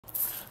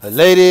A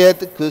lady at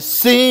the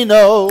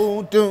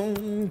casino. Doom,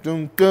 doom,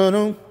 doom,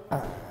 doom.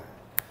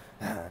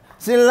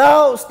 She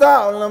lost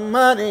all the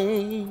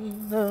money.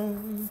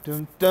 Dum,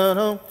 dum, dum,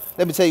 dum.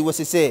 Let me tell you what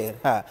she said.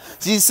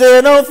 She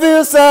said, don't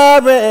feel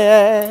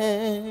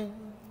sorry.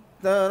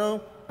 Dum,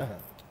 dum.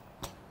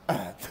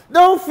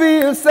 Don't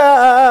feel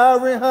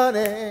sorry,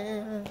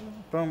 honey.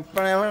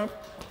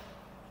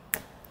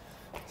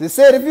 She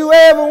said, if you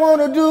ever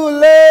want to do a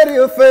lady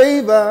a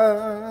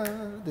favor,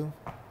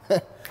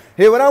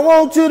 hear what I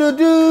want you to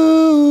do.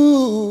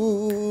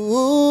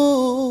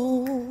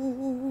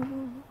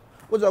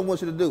 What do I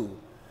want you to do?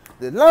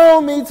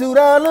 Loan me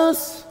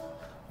 $2.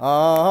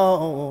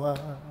 Oh,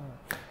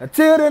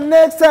 until the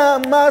next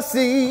time I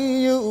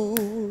see you.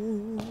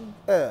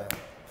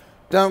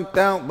 Don't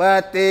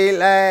but they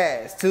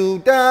last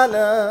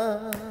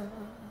 $2.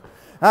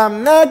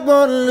 I'm not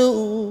gonna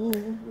lose.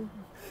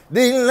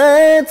 They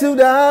last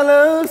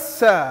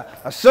 $2.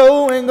 I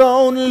sure ain't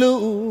gonna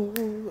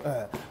lose.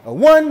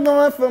 One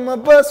going for my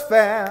bus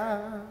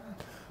fare,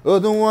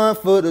 other one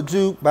for the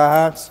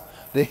jukebox.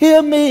 To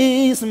hear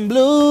me some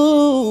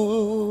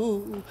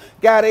blues,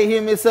 gotta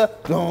hear me some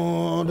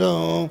dum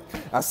dum.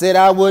 I said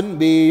I wouldn't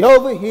be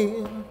over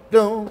here,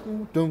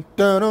 dum dum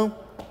dum dum,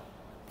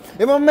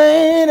 if a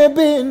man had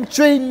been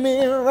treating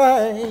me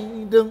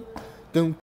right, dum dum.